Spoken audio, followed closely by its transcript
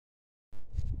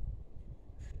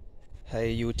Hi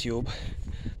YouTube,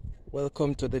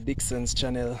 welcome to the Dixon's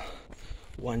channel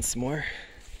once more.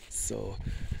 So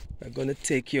I'm gonna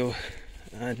take you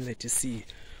and let you see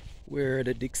where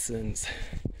the Dixon's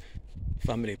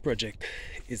family project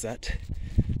is at.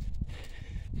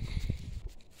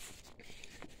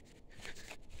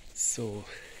 So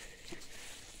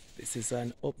this is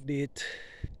an update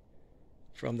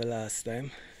from the last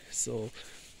time. So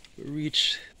we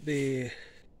reached the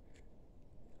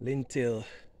lintel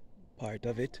part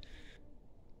of it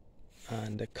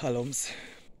and the columns,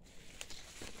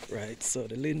 right? So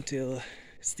the lintel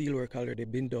steelwork already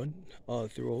been done all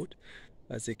throughout,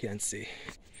 as you can see,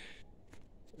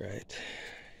 right,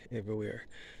 everywhere.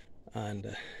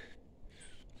 And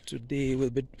today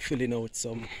we'll be filling out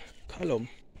some column,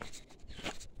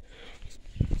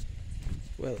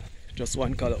 well, just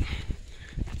one column.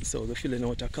 So we're filling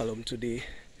out a column today.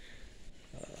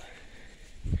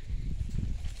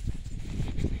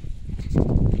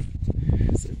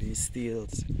 So these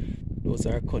steels, those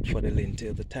are cut for the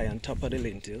lintel, the tie on top of the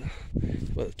lintel,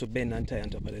 well, to bend and tie on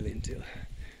top of the lintel.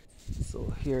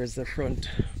 So here's the front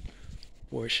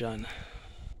portion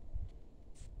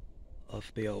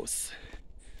of the house,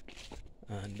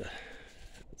 and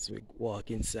as we walk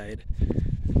inside,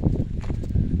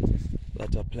 a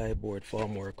lot of plyboard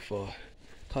formwork for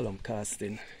column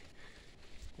casting,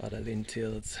 other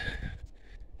lintels.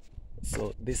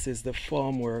 So this is the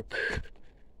formwork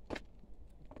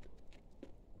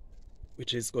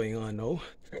which is going on now.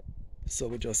 So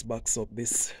we just box up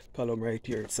this column right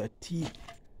here. It's a T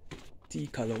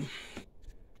column,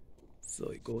 so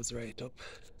it goes right up.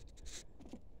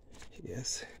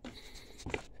 Yes,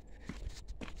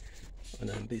 and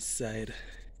on this side,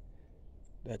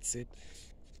 that's it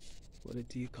for the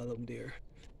T column there.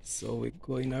 So we're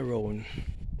going around,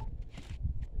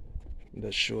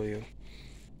 just show you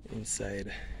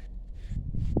inside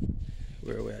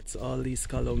where we're at. So all these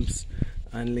columns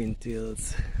and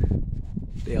lintels,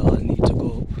 they all need to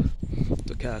go up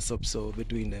to cast up, so we're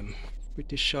doing them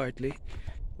pretty shortly,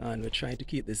 and we're trying to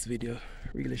keep this video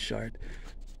really short.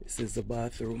 This is the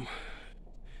bathroom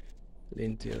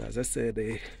lintel. As I said,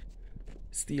 the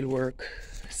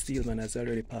steelman has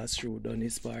already passed through, done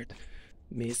his part.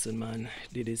 Mason man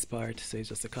did his part, so it's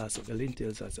just a cast of the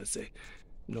lintels, as I say.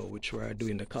 Now which we are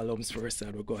doing the columns first,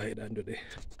 and we'll go ahead and do the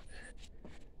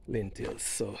lintels.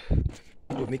 So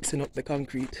we're mixing up the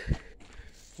concrete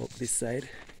up this side.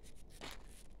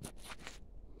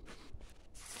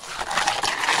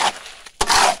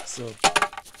 So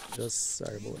just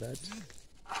sorry about that.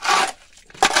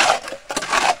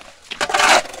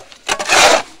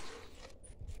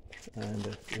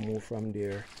 And we move from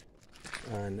there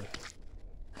and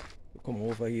come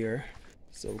over here.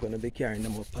 So we're gonna be carrying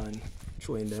them up and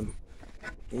throwing them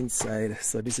inside.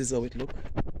 So this is how it looks.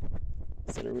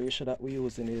 So the ratio that we're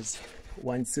using is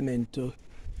 1 cement to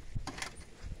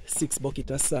 6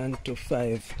 bucket of sand to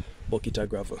 5 bucket of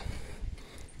gravel.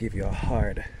 Give you a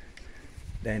hard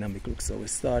dynamic look. So we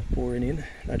start pouring in.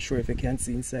 Not sure if you can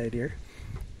see inside here,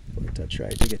 but I try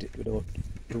to get it without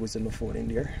losing my phone in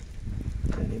there.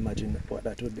 And imagine what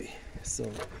that would be.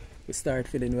 So we start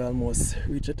filling, we almost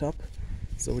reach the top.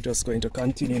 So we're just going to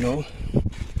continue now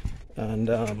and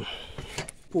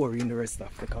pour in the rest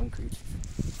of the concrete.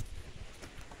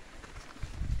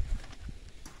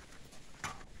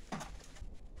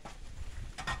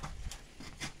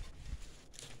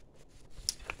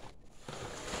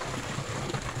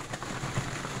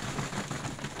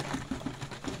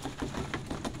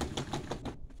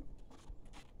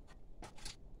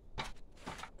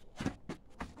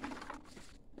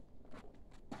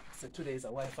 So today is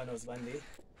a wife and husband day,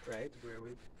 right? Where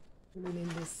we're filling in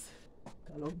this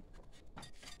column.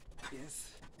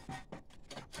 Yes.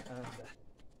 And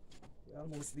we're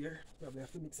almost there. Probably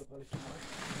have to mix up a little more.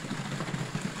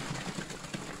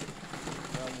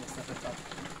 We're almost at the top.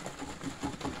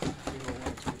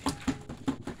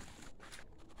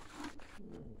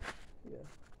 Yeah.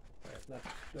 Alright, now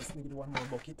just need one more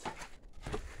bucket.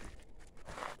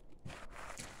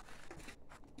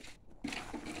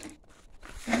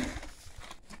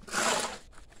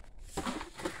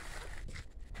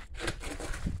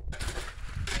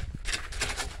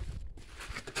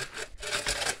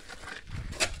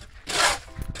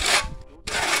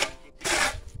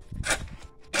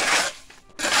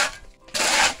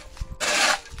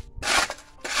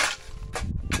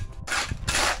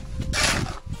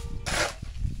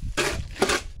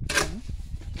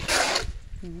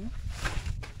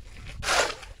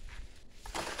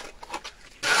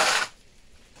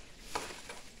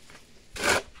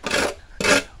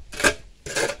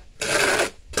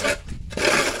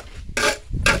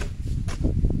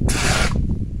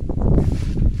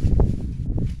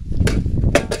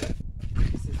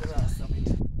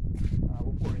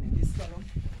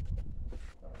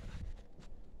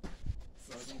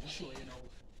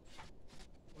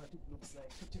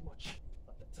 inside pretty much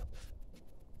at the top.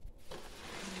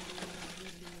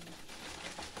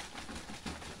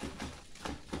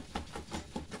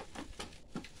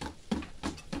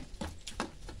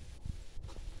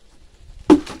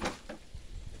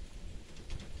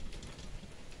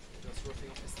 Just roughing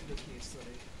up the steel cage so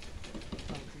the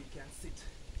concrete can sit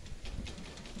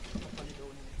properly down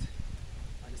in it,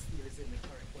 and the steel is in the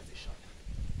correct position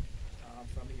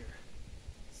from here.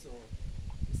 So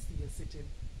the steel sitting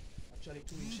actually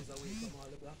 2 inches away from all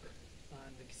the block,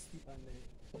 and the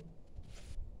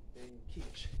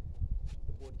cage,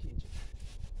 the board cage.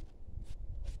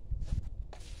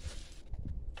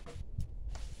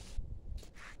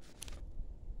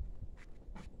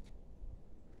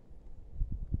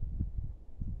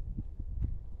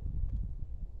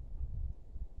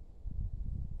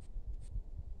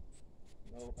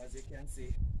 Now, as you can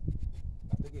see,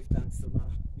 I have to give thanks to my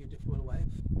beautiful wife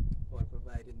for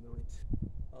providing me with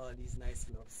all these nice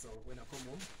gloves. So when I come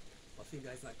home, my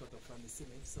finger is not cut off from the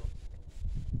cement. So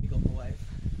big up my wife.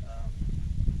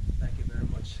 Thank you very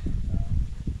much.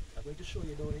 I'm going to show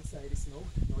you down inside this now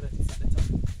that it's at the top,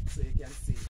 so you can see